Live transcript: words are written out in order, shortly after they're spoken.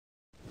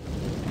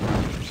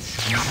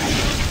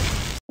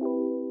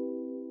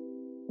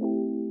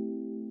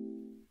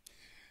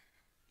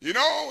You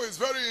know, it's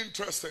very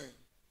interesting.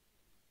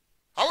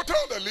 I will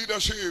tell the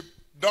leadership,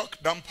 Doc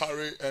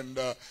Dampare, and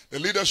the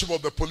leadership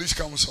of the police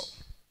council,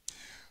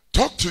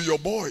 talk to your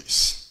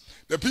boys.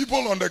 The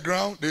people on the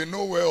ground, they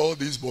know where all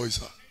these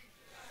boys are.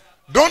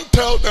 Don't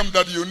tell them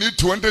that you need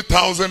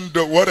 20,000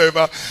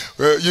 whatever,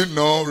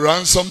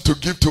 ransom to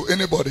give to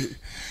anybody.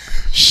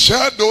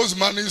 Share those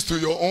monies to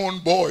your own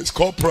boys,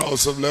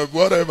 corporals,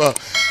 whatever.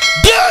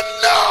 They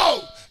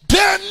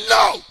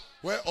know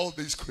where all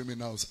these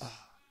criminals are.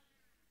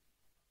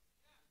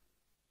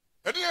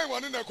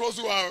 Anyone in the course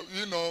who are,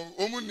 they know.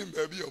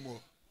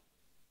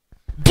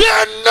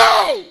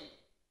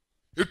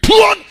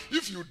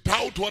 If you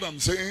doubt what I'm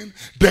saying,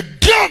 the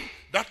gun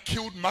that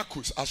killed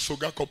Marcus at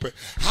Sogakope,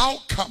 how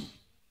come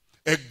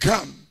a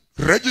gun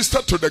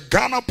registered to the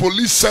Ghana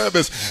Police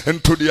Service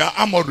and to their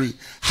armory,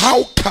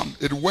 how come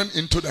it went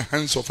into the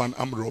hands of an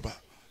armed robber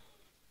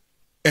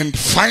and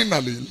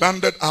finally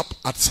landed up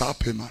at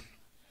Sapeman?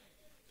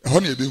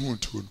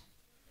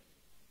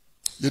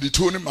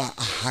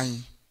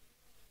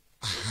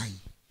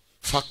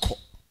 Fako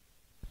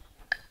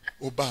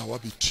Oba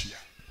Wabitia.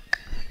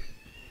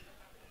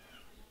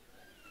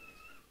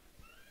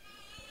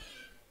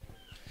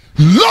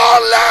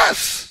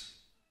 Lawless.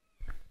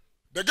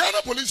 The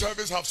Ghana Police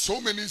Service have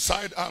so many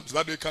sidearms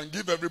that they can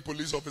give every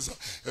police officer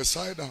a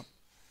sidearm.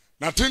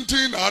 Now,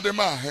 Tintin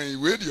Adema Hain,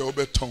 where the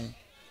Obeton.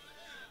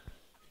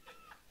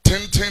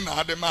 Tintin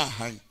Adema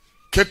Hain,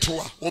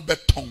 Ketua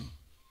Obeton.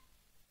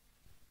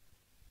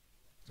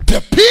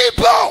 The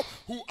people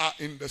who are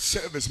in the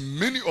service,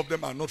 many of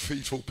them are not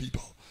faithful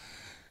people.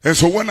 And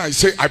so when I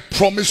say I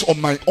promise on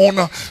my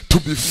honor to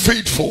be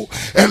faithful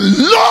and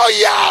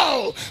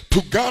loyal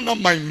to Ghana,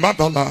 my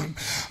motherland,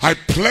 I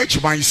pledge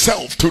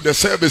myself to the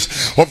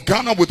service of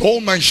Ghana with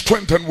all my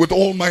strength and with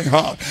all my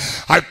heart.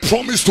 I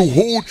promise to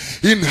hold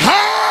in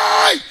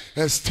high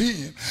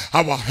esteem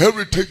our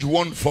heritage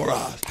won for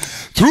us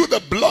through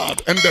the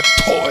blood and the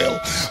toil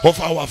of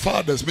our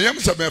fathers.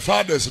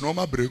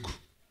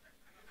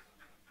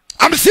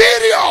 I'm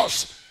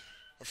serious.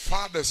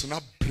 Fathers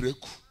not break.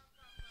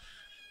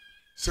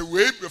 So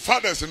we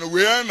fathers in a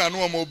way and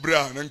no more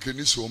bra and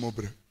can so more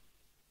bra.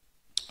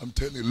 I'm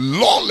telling you,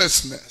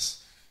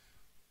 lawlessness.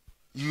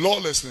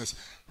 Lawlessness.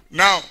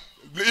 Now,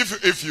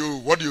 if you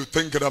what you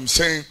think that I'm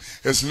saying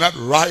is not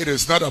right,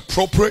 it's not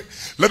appropriate,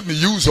 let me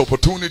use the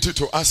opportunity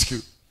to ask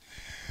you.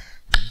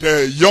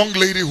 The young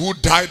lady who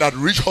died at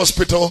Rich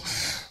Hospital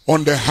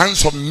on the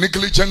hands of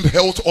negligent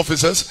health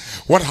officers,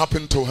 what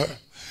happened to her?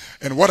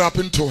 And what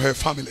happened to her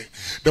family?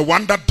 The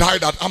one that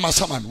died at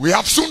Amasaman, we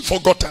have soon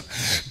forgotten.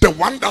 The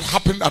one that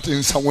happened at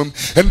Insawam,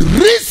 and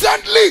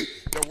recently,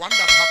 the one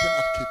that happened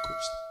at Cape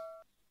Coast.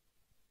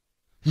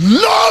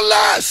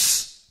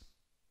 Lawless!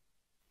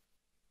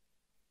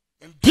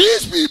 And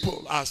these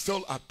people are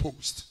still at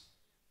post.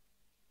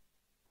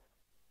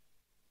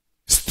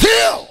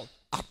 Still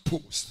at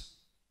post.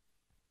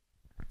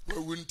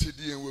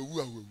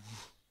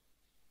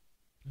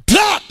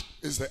 That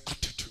is the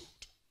attitude.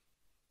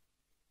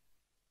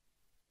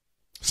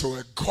 So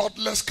a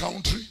godless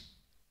country,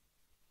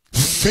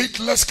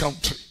 faithless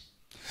country,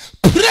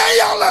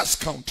 prayerless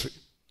country,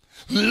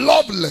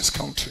 loveless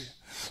country,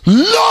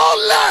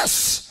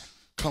 lawless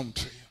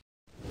country.